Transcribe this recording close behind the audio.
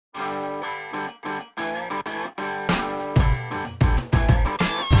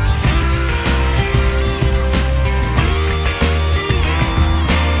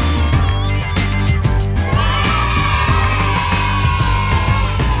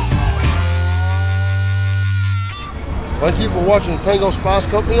Thank you for watching the Tango Spice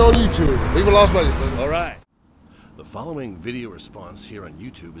Company on YouTube. Viva Las Vegas, baby. All right. The following video response here on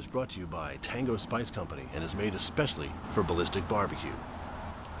YouTube is brought to you by Tango Spice Company and is made especially for Ballistic Barbecue.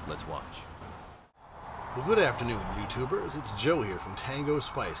 Let's watch. Well, good afternoon, YouTubers. It's Joe here from Tango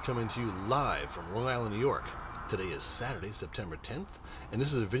Spice coming to you live from Long Island, New York. Today is Saturday, September 10th, and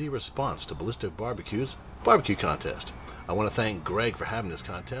this is a video response to Ballistic Barbecue's barbecue contest. I want to thank Greg for having this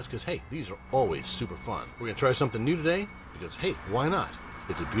contest because, hey, these are always super fun. We're going to try something new today because, hey, why not?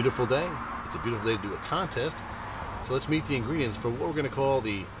 It's a beautiful day. It's a beautiful day to do a contest. So let's meet the ingredients for what we're going to call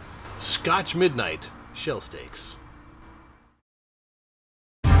the Scotch Midnight Shell Steaks.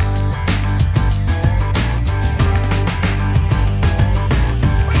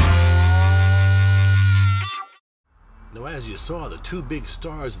 Now, as you saw, the two big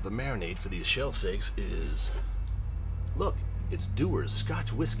stars of the marinade for these shell steaks is, look, it's Dewar's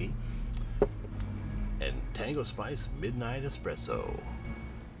Scotch Whiskey and Tango Spice Midnight Espresso.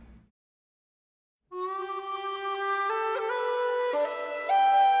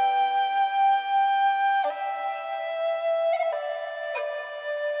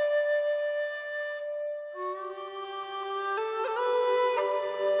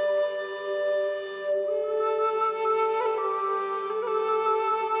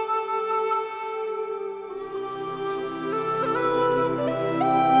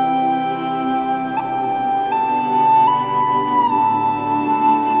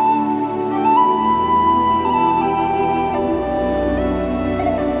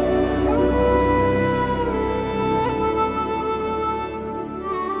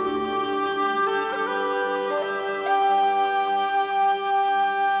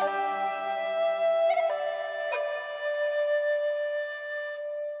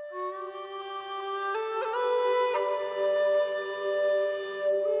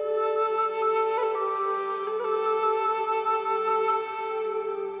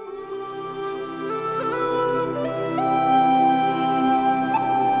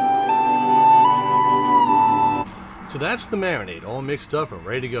 So that's the marinade all mixed up and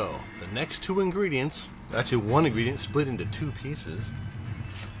ready to go. The next two ingredients, actually one ingredient split into two pieces,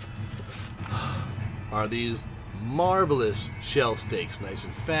 are these marvelous shell steaks, nice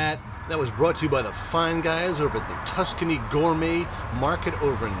and fat. That was brought to you by the fine guys over at the Tuscany Gourmet Market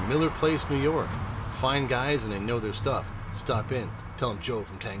over in Miller Place, New York. Fine guys, and they know their stuff. Stop in, tell them Joe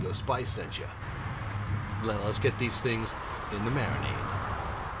from Tango Spice sent you. Now let's get these things in the marinade.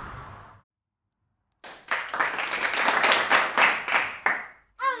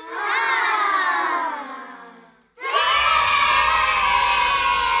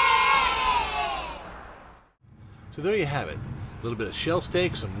 So there you have it. A little bit of shell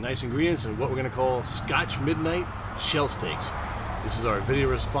steaks, some nice ingredients, and what we're going to call Scotch Midnight Shell Steaks. This is our video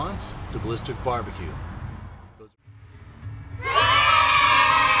response to Ballistic Barbecue.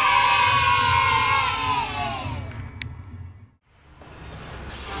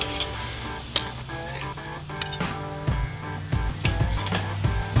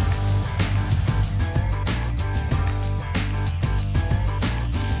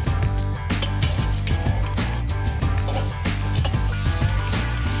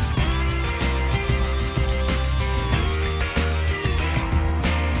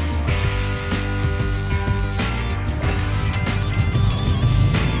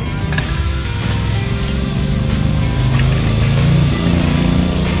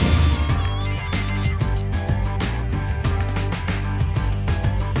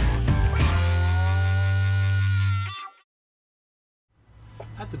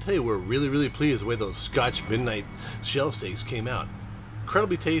 I have to tell you, we're really pleased the way those Scotch Midnight Shell Steaks came out.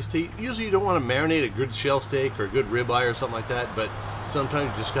 Incredibly tasty. Usually you don't want to marinate a good shell steak or a good ribeye or something like that, but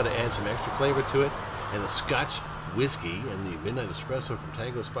sometimes you just got to add some extra flavor to it. And the Scotch Whiskey and the Midnight Espresso from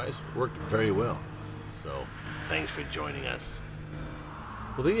Tango Spice worked very well. So, thanks for joining us.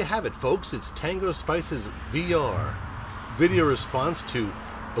 Well, there you have it, folks. It's Tango Spice's VR video response to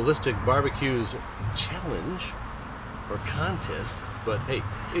Ballistic Barbecue's challenge or contest. But hey,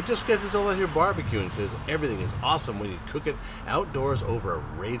 it just gets us all out here barbecuing because everything is awesome when you cook it outdoors over a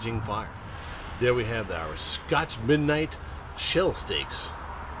raging fire. There we have our Scotch Midnight Shell Steaks.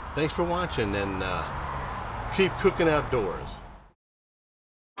 Thanks for watching, and keep cooking outdoors.